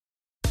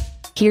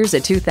Here's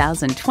a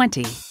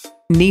 2020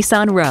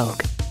 Nissan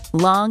Rogue.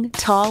 Long,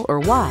 tall, or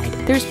wide,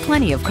 there's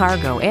plenty of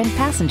cargo and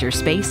passenger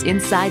space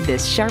inside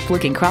this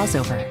sharp-looking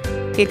crossover.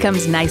 It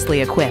comes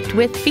nicely equipped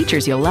with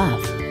features you'll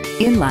love.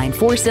 Inline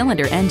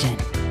 4-cylinder engine,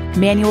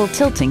 manual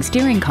tilting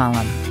steering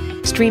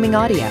column, streaming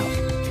audio,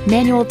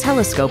 manual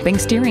telescoping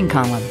steering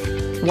column,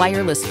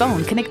 wireless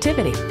phone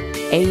connectivity,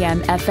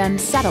 AM/FM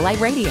satellite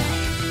radio,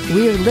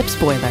 rear lip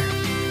spoiler,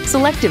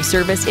 selective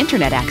service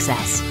internet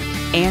access,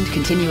 and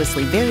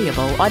continuously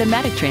variable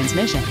automatic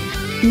transmission.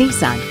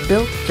 Nissan,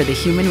 built for the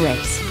human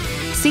race.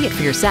 See it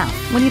for yourself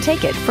when you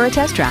take it for a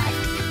test drive.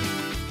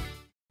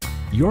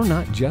 You're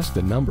not just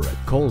a number at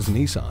Cowles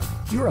Nissan.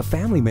 You're a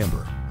family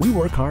member. We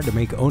work hard to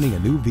make owning a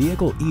new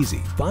vehicle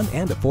easy, fun,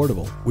 and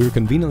affordable. We're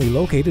conveniently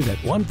located at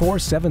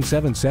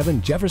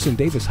 14777 Jefferson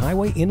Davis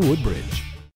Highway in Woodbridge.